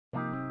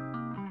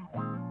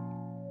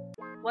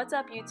What's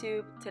up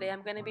YouTube? Today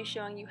I'm going to be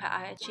showing you how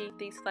I achieved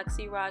these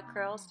FlexiRod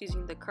curls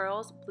using the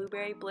Curls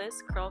Blueberry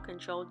Bliss Curl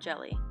Control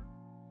Jelly.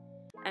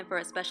 And for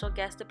a special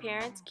guest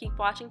appearance, keep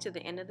watching to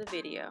the end of the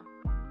video.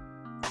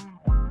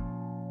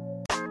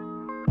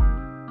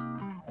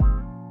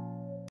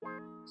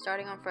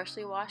 Starting on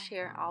freshly washed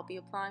hair, I'll be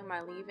applying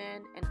my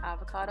leave-in and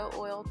avocado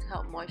oil to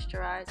help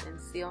moisturize and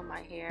seal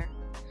my hair.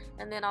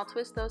 And then I'll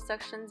twist those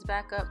sections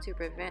back up to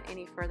prevent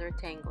any further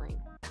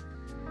tangling.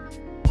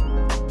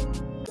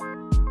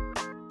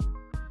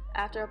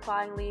 After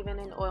applying leave-in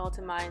and oil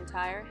to my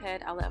entire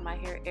head, I'll let my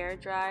hair air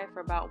dry for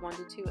about 1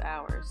 to 2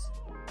 hours.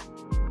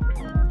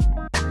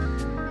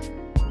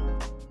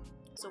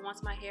 So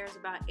once my hair is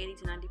about 80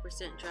 to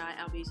 90% dry,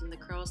 I'll be using the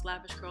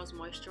Lavish Curls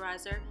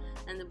Moisturizer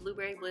and the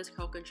Blueberry Bliss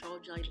Curl Control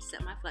Jelly to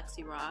set my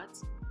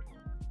FlexiRods.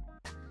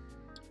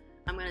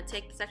 I'm going to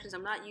take the sections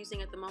I'm not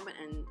using at the moment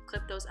and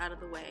clip those out of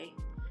the way.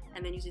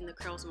 And then using the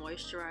Curls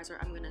Moisturizer,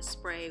 I'm going to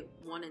spray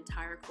one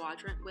entire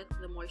quadrant with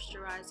the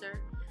moisturizer.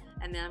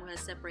 And then I'm going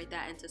to separate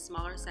that into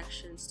smaller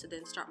sections to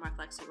then start my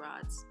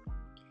FlexiRods.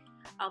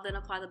 I'll then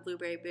apply the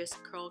Blueberry Bliss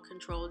Curl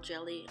Control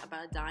Jelly,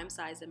 about a dime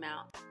size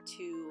amount,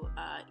 to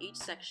each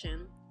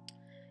section,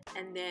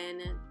 and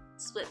then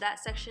split that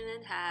section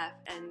in half,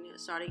 and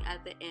starting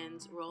at the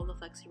ends, roll the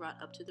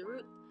FlexiRod up to the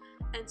root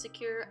and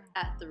secure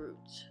at the root.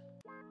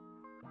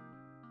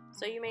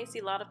 So you may see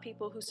a lot of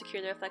people who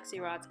secure their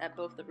FlexiRods at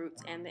both the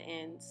roots and the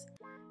ends,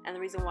 and the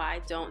reason why I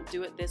don't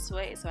do it this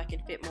way is so I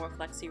can fit more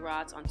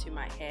FlexiRods onto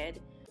my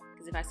head,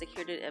 because if I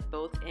secured it at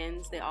both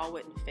ends, they all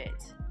wouldn't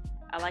fit.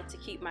 I like to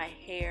keep my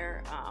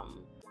hair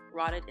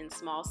rodded in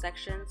small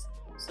sections.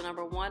 So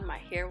number one, my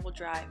hair will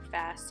dry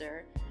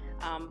faster,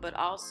 but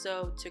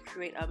also to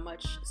create a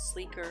much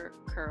sleeker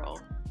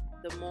curl.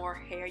 The more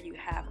hair you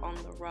have on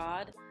the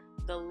rod,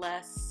 the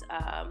less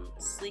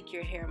sleek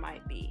your hair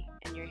might be,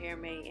 and your hair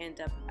may end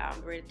up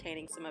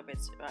retaining some of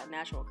its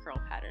natural curl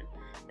pattern,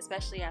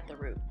 especially at the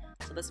root.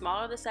 So the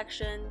smaller the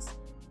sections,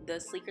 the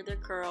sleeker the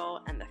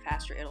curl, and the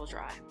faster it'll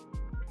dry.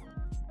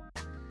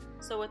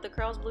 So with the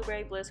Curls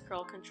Blueberry Bliss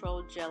Curl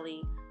Control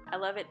Jelly, I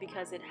love it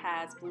because it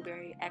has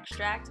blueberry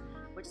extract,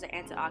 which is an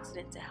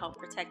antioxidant to help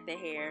protect the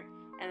hair,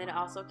 and then it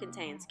also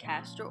contains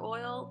castor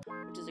oil,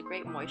 which is a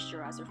great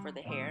moisturizer for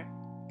the hair.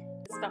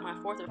 This is about my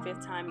 4th or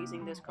 5th time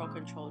using this Curl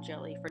Control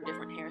Jelly for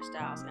different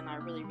hairstyles, and I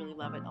really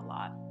love it a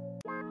lot.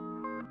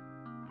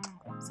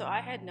 So I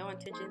had no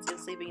intentions of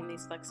sleeping in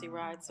these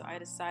FlexiRods, so I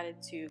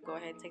decided to go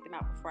ahead and take them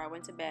out before I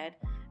went to bed.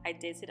 I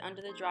did sit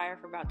under the dryer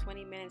for about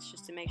 20 minutes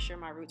just to make sure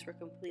my roots were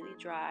completely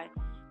dry,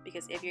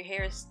 because if your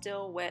hair is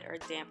still wet or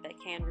damp, that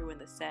can ruin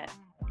the set.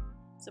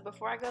 So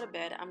before I go to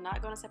bed, I'm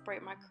not going to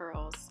separate my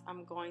curls.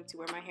 I'm going to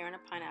wear my hair in a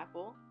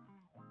pineapple,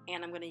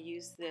 and I'm going to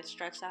use this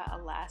stretched out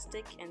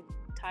elastic and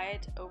tie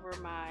it over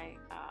my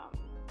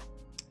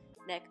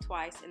neck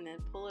twice, and then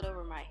pull it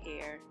over my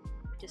hair,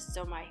 just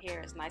so my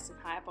hair is nice and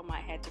high up on my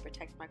head to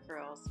protect my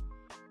curls.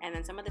 And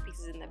then some of the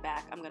pieces in the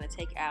back I'm going to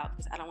take out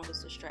because I don't want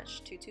this to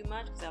stretch too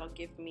much, because that'll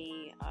give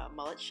me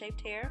mullet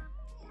shaped hair.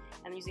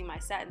 And using my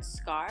satin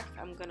scarf,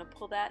 I'm going to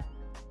pull that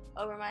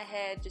over my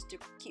head just to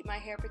keep my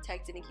hair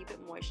protected and keep it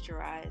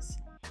moisturized.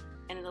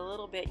 And in a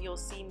little bit you'll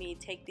see me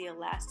take the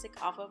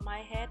elastic off of my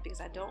head,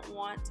 because I don't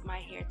want my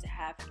hair to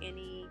have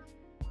any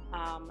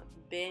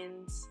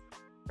bends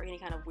or any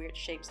kind of weird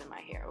shapes in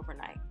my hair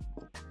overnight.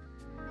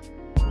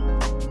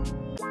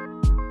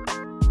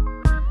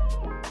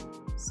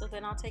 So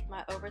then I'll take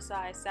my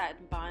oversized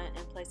satin bonnet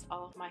and place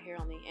all of my hair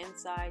on the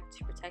inside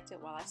to protect it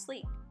while I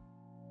sleep.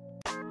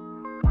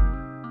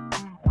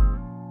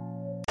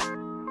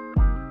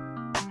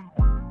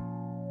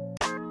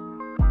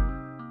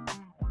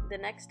 The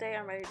next day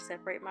I'm ready to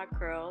separate my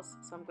curls,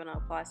 so I'm going to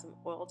apply some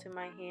oil to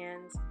my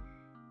hands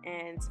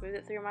and smooth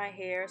it through my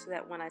hair so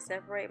that when I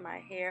separate my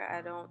hair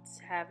I don't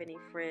have any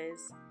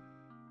frizz.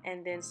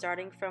 And then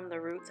starting from the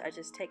roots, I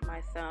just take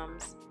my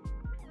thumbs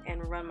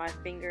and run my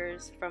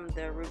fingers from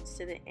the roots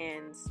to the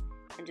ends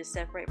and just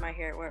separate my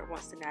hair where it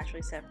wants to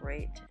naturally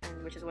separate,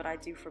 and which is what I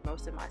do for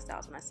most of my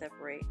styles when I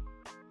separate.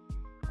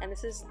 And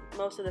this is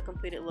most of the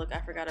completed look.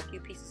 I forgot a few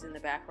pieces in the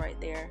back right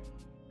there.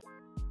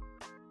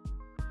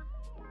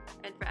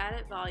 And for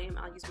added volume,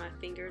 I'll use my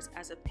fingers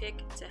as a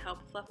pick to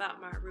help fluff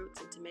out my roots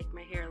and to make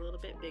my hair a little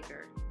bit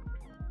bigger.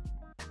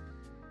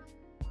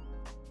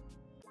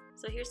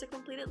 So here's the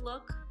completed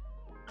look.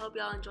 I hope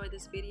y'all enjoyed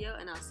this video,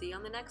 and I'll see you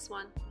on the next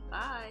one.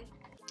 Bye!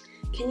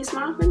 Can you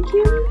smile for me,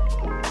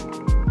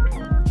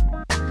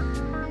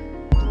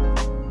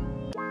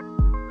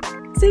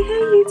 Say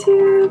hey,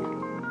 YouTube!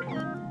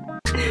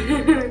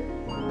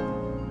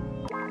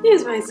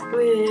 Here's my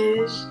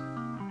squish!